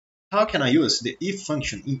How can I use the if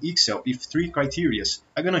function in Excel with three criteria?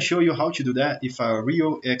 I'm going to show you how to do that with a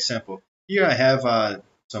real example. Here I have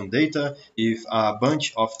some data with a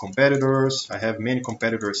bunch of competitors. I have many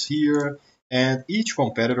competitors here, and each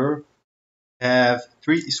competitor have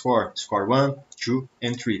three scores, score 1, 2,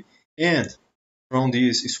 and 3. And from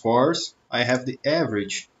these scores, I have the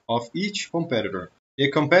average of each competitor. The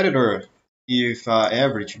competitor, if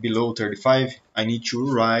average below 35, I need to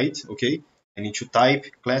write, okay, I need to type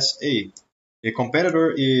class A. The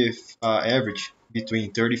competitor, if average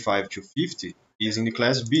between 35 to 50, is in the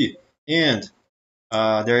class B. And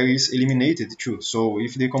there is eliminated too. So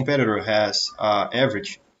if the competitor has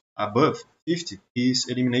average above 50, he is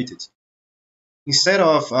eliminated. Instead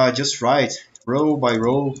of just write row by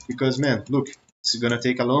row, because man, look, it's gonna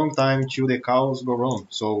take a long time till the cows go wrong.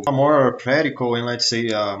 So a more practical and let's say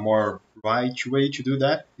a more right way to do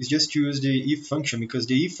that is just to use the if function, because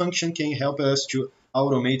the if function can help us to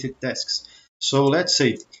automate tasks. So let's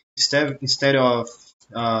say instead of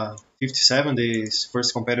 57, this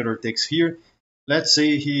first competitor takes here. Let's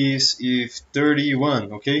say he is if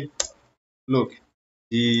 31, okay? Look,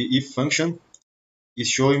 the if function is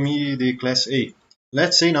showing me the class A.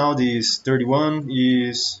 Let's say now this 31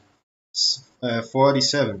 is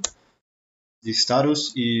 47. The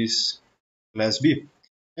status is class B.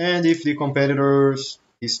 And if the competitors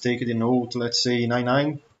is taking the note, let's say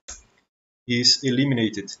 99, is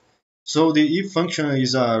eliminated. So the if function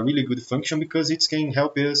is a really good function because it can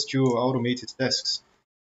help us to automate tasks.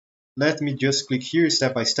 Let me just click here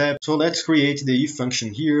step by step. So let's create the if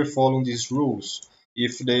function here following these rules.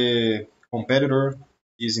 If the competitor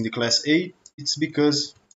is in the class A, it's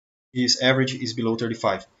because his average is below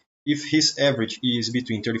 35. If his average is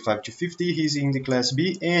between 35 to 50, he's in the class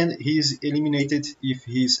B, and he's eliminated if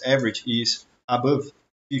his average is above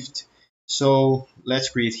 50. So let's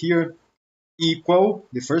create here equal.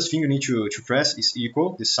 The first thing you need to press is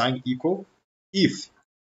equal, the sign equal. If,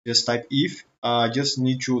 just type if, just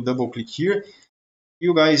need to double click here.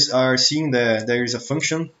 You guys are seeing that there is a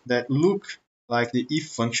function that look like the if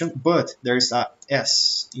function, but there is a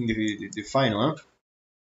s in the final.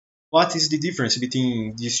 What is the difference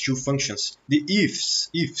between these two functions? The ifs,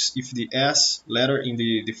 if the s letter in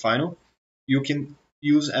the final, you can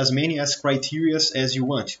use as many as criteria as you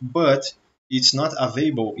want, but it's not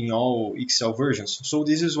available in all Excel versions. So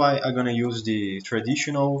this is why I'm gonna use the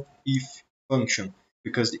traditional if function,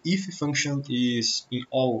 because the if function is in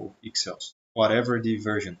all Excels, whatever the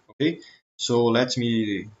version. Okay, so let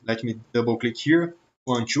me double click here.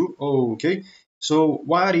 1, 2. Okay. So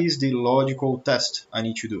what is the logical test I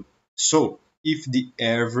need to do? So if the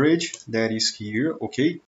average that is here,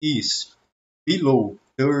 okay, is below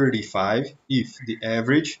 35, if the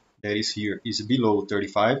average that is here is below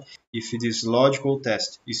 35, if this logical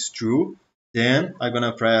test is true, then I'm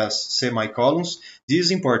gonna press semicolons. This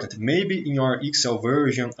is important. Maybe in your Excel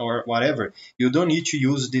version or whatever, you don't need to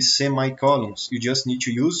use the semicolons. You just need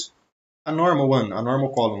to use a normal one, a normal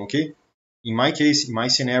column, okay? In my case, in my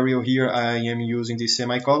scenario here, I am using the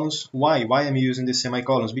semicolons. Why? Why am I using the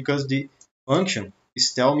semicolons? Because the function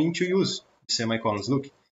is telling me to use the semicolons. Look,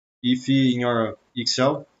 if in your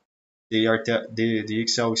Excel, the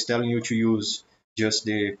Excel is telling you to use just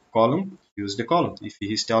the column, use the column. If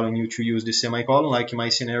he's telling you to use the semicolon, like in my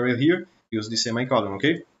scenario here, use the semicolon,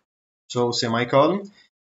 okay? So semicolon,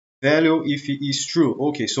 value if it is true.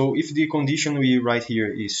 Okay, so if the condition we write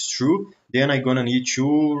here is true, then I'm gonna need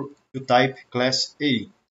to type class A.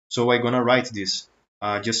 So I'm gonna write this.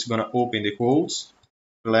 Just gonna open the quotes,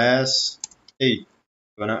 class A.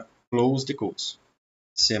 Gonna close the quotes,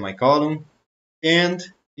 semicolon, and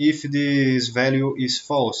if this value is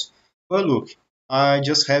false. But look, I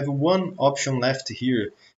just have one option left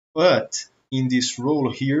here. But in this role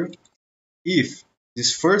here, if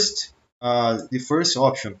this the first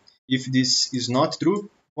option, if this is not true,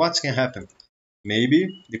 what can happen?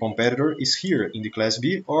 Maybe the competitor is here in the class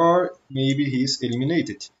B, or maybe he is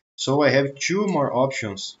eliminated. So I have two more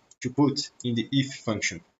options to put in the if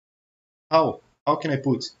function. How? How can I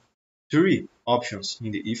put three options in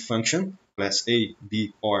the if function, class A,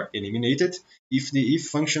 B, or eliminated, if the if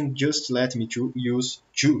function just let me to use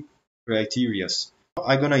two criteria?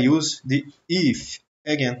 I'm gonna use the if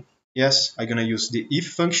again. Yes, I'm gonna use the if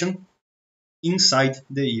function inside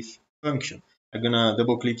the if function. I'm gonna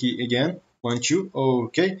double click it again. 1, 2.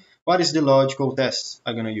 Okay. What is the logical test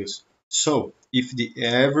I'm gonna use? So if the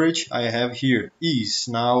average I have here is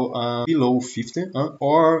now below 50,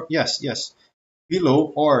 or yes,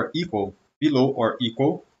 below or equal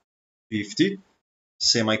 50,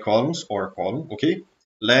 semicolons or column. Okay.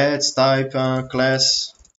 Let's type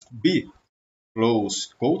class B.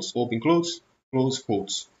 Close quotes, open close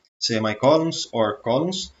quotes, semicolons or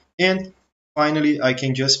columns, and finally I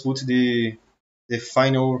can just put the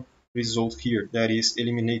final result here, that is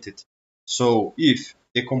eliminated. So if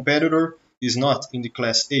the competitor is not in the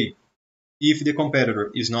class A, if the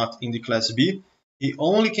competitor is not in the class B, he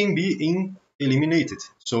only can be in eliminated.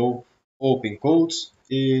 So open quotes,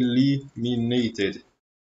 eliminated,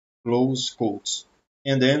 close quotes,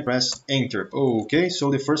 and then press enter. Okay,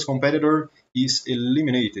 so the first competitor is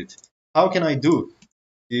eliminated. How can I do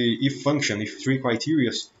the if function, if three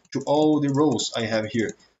criteria to all the rows I have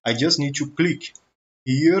here? I just need to click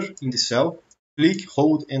here in the cell, click,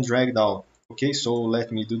 hold, and drag down. Okay, so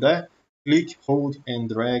let me do that. Click, hold, and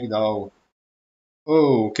drag down.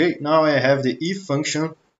 Okay, now I have the if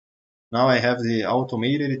function. Now I have the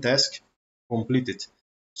automated task completed.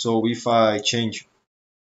 So if I change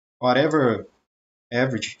whatever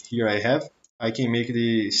average here I have, I can make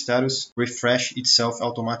the status refresh itself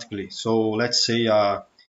automatically. So let's say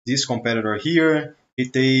this competitor here, he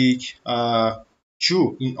take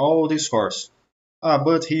 2 in all the scores.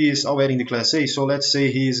 But he is already in the class A, so let's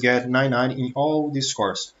say he's got 99 in all the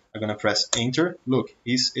scores. I'm gonna press enter. Look,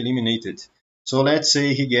 he's eliminated. So let's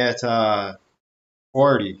say he get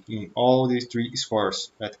 40 in all these three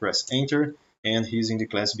scores. Let's press enter, and he's in the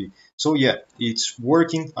class B. So yeah, it's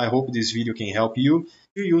working. I hope this video can help you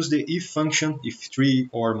to use the if function, if three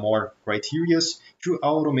or more criterias, to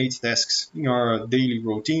automate tasks in your daily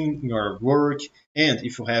routine, in your work. And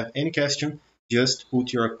if you have any question, just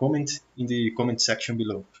put your comment in the comment section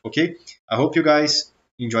below. Okay, I hope you guys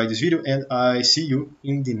enjoyed this video, and I see you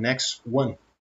in the next one.